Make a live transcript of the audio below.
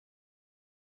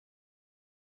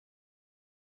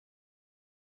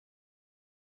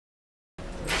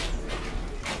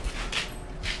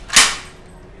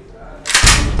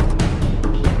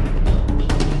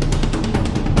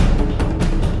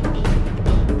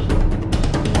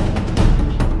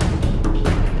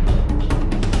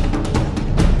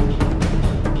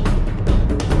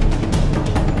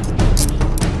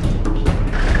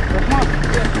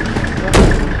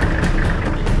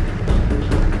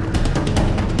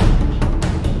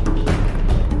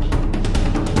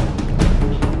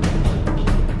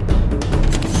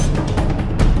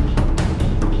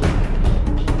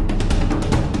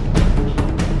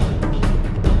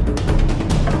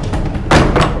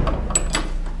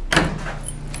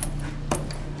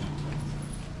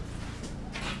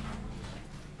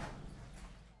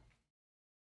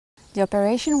The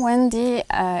Operation Wendy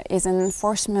is an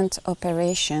enforcement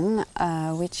operation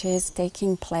which is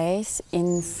taking place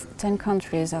in 10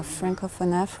 countries of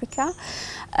Francophone Africa.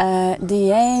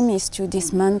 The aim is to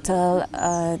dismantle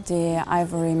the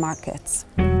ivory markets.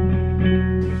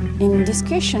 In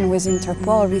discussion with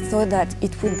Interpol, we thought that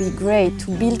it would be great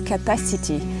to build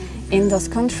capacity in those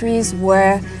countries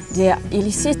where the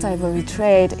illicit ivory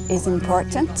trade is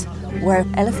important, where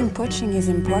elephant poaching is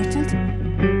important.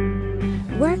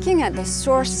 Working at the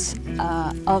source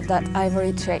of that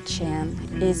ivory trade chain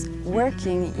is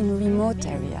working in remote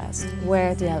areas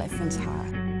where the elephants are.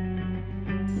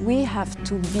 We have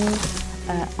to be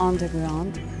on the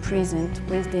ground, present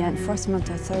with the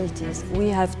enforcement authorities. We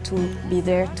have to be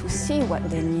there to see what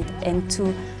they need and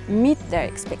to meet their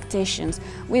expectations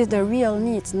with the real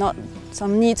needs, not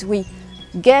some needs we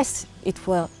guess it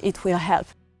will help.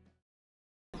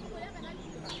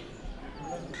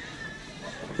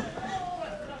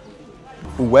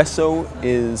 Wesso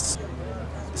is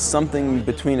something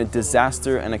between a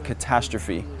disaster and a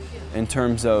catastrophe in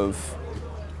terms of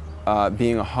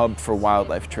being a hub for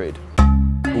wildlife trade.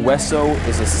 Wesso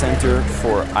is a center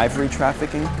for ivory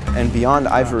trafficking, and beyond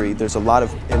ivory there's a lot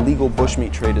of illegal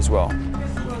bushmeat trade as well.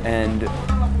 And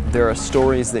there are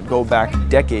stories that go back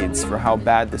decades for how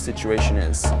bad the situation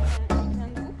is.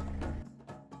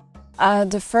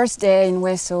 The first day in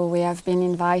Wesso we have been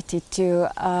invited to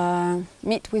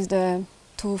meet with the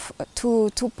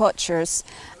two poachers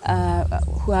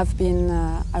who have been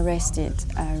arrested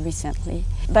recently.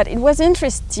 But it was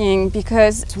interesting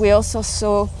because we also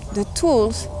saw the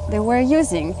tools they were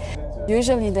using.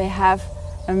 Usually they have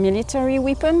a military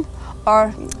weapon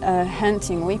or a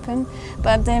hunting weapon,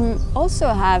 but they also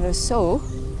have a saw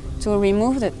to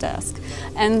remove the tusk.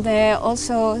 And they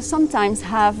also sometimes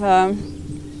have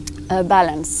a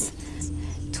balance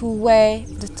to weigh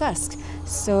the tusk.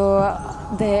 So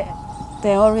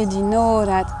they already know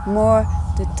that more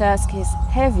the tusk is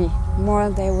heavy, more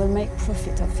they will make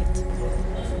profit of it.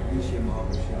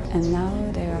 And now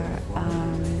they are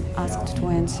asked to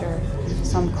answer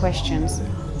some questions: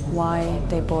 why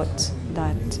they bought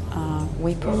that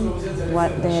weapon,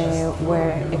 what they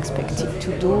were expected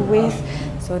to do with.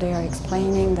 So they are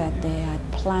explaining that they had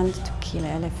planned to kill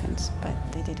elephants, but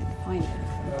they didn't find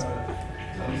elephants.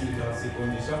 Dans ces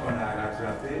conditions qu'on a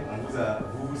rattrapé,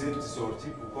 vous vous êtes sortis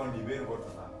pour qu'on libère votre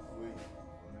femme. Oui.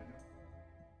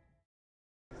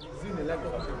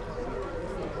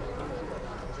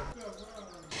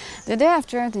 The day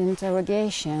after the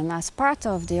interrogation, as part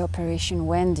of the Operation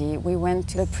Wendy, we went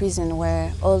to the prison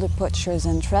where all the poachers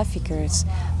and traffickers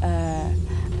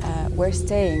were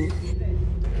staying.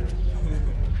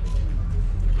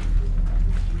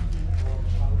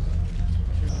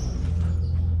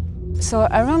 So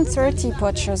around 30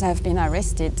 poachers have been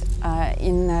arrested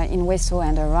in Wesso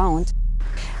and around.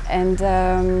 And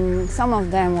some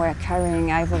of them were carrying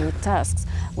ivory tusks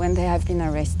when they have been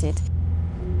arrested.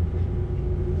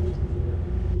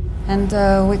 And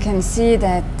we can see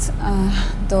that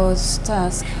those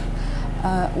tusks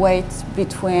weigh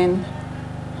between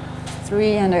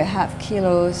 3.5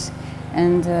 kilos,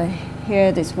 and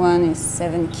here this one is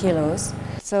 7 kilos.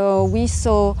 So we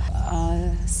saw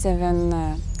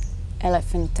 7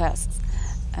 elephant tusks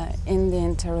in the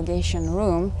interrogation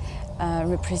room,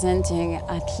 representing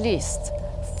at least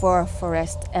 4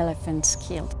 forest elephants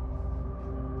killed.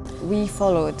 We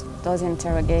followed those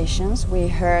interrogations. We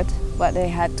heard what they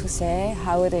had to say,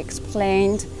 how they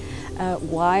explained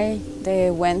why they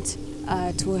went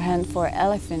to hunt for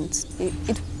elephants.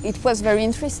 It was very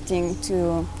interesting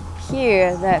to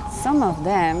hear that some of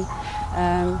them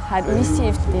had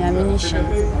received the ammunition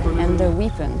and the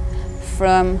weapon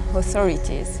from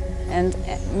authorities, and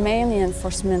mainly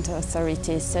enforcement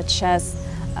authorities such as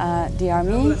the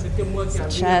army,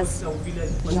 such as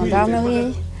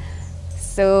gendarmerie.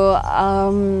 So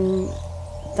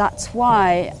that's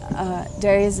why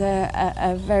there is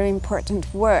a very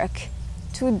important work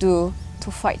to do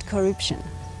to fight corruption.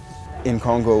 In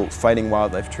Congo, fighting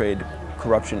wildlife trade,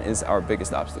 corruption is our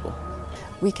biggest obstacle.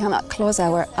 We cannot close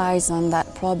our eyes on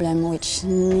that problem, which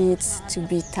needs to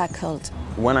be tackled.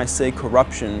 When I say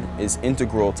corruption is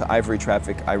integral to ivory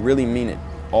traffic, I really mean it,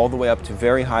 all the way up to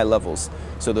very high levels.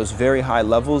 So those very high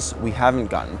levels, we haven't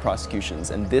gotten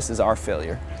prosecutions, and this is our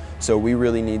failure. So we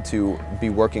really need to be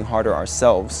working harder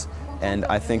ourselves, and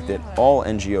I think that all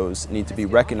NGOs need to be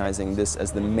recognizing this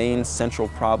as the main central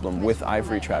problem with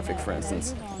ivory traffic, for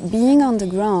instance. Being on the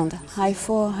ground,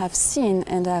 IFAW have seen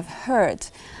and have heard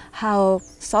how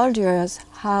soldiers,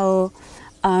 how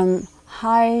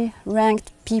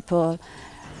high-ranked people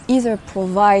either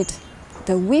provide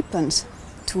the weapons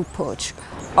to poach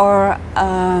or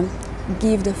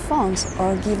give the funds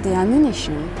or give the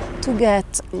ammunition to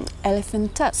get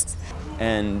elephant tusks.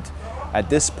 And at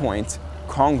this point,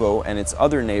 Congo and its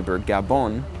other neighbor,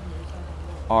 Gabon,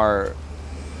 are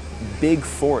big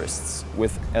forests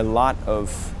with a lot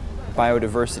of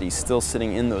biodiversity still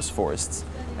sitting in those forests.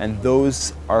 And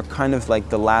those are kind of like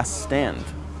the last stand.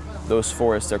 Those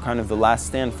forests are kind of the last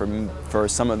stand for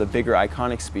some of the bigger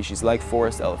iconic species like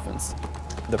forest elephants.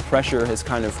 The pressure has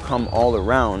kind of come all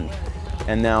around,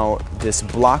 and now this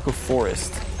block of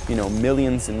forest, you know,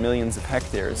 millions and millions of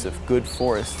hectares of good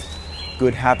forest,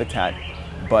 good habitat,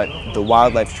 but the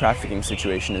wildlife trafficking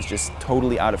situation is just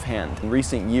totally out of hand. In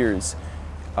recent years,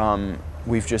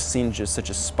 we've just seen such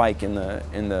a spike in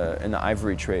the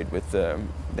ivory trade with the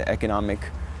economic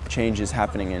changes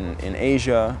happening in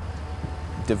Asia.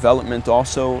 Development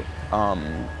also,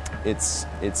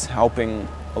 it's helping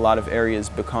a lot of areas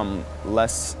become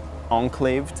less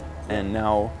enclaved, and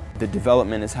now the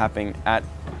development is happening at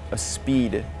a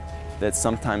speed that's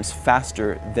sometimes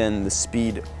faster than the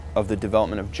speed of the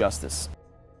development of justice.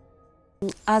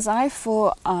 As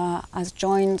IFAW has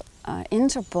joined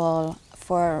Interpol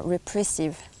for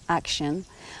repressive action,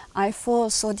 IFAW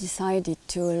also decided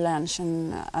to launch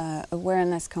an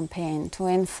awareness campaign to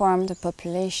inform the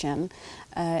population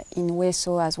in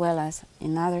Weso as well as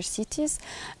in other cities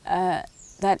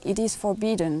that it is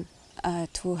forbidden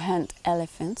to hunt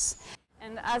elephants.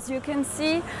 And as you can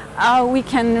see, we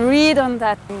can read on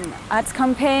that ad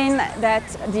campaign that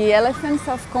the elephants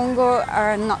of Congo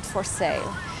are not for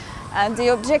sale. The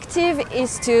objective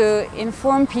is to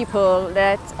inform people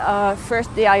that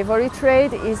first, the ivory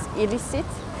trade is illicit,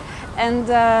 and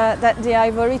that the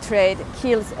ivory trade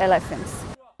kills elephants.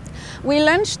 We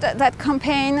launched that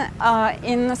campaign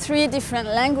in 3 different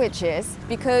languages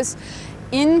because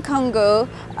in Congo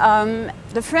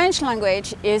the French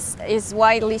language is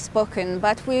widely spoken,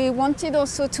 but we wanted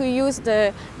also to use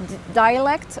the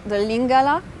dialect, the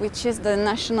Lingala, which is the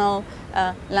national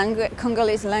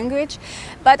Congolese language,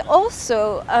 but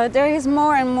also there is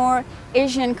more and more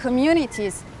Asian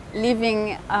communities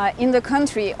living in the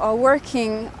country or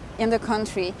working in the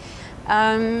country,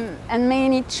 and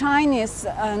many Chinese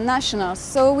nationals.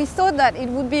 So we thought that it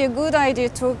would be a good idea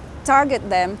to target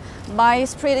them by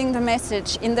spreading the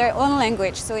message in their own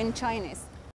language, so in Chinese.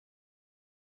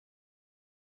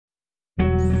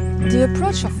 The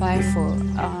approach of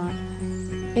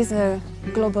IFAW is a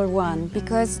global one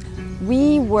because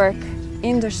we work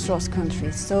in the source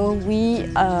countries, so we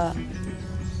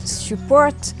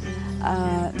support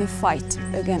the fight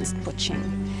against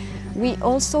poaching. We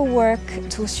also work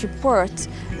to support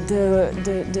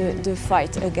the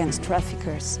fight against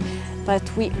traffickers.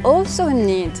 But we also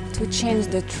need to change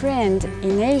the trend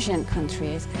in Asian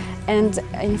countries and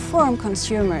inform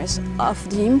consumers of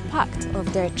the impact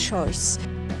of their choice.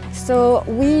 So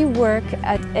we work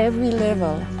at every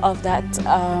level of that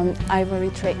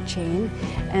ivory trade chain,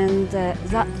 and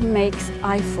that makes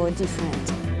IFAW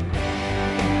different.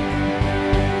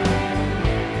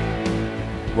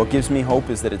 What gives me hope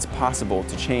is that it's possible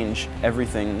to change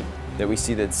everything that we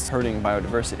see that's hurting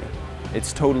biodiversity.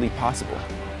 It's totally possible.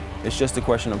 It's just a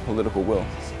question of political will.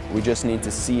 We just need to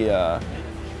see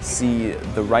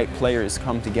the right players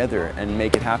come together and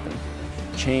make it happen.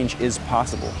 Change is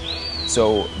possible.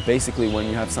 So basically, when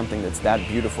you have something that's that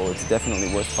beautiful, it's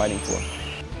definitely worth fighting for.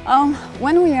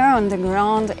 When we are on the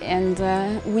ground and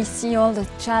we see all the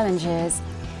challenges,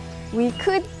 we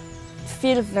could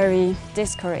feel very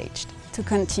discouraged to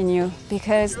continue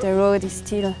because the road is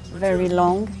still very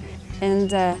long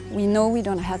and we know we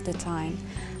don't have the time.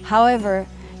 However,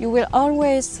 you will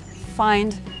always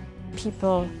find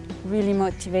people really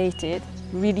motivated,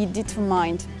 really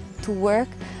determined to work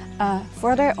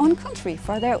for their own country,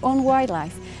 for their own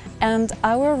wildlife. And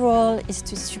our role is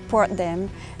to support them,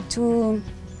 to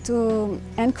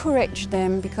encourage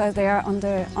them because they are on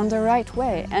the right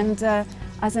way. And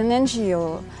as an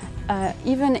NGO,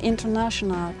 even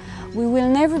international, we will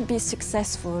never be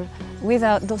successful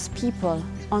without those people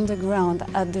on the ground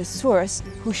at the source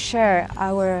who share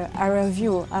our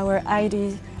view, our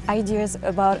ideas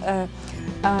about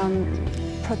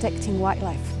protecting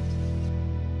wildlife.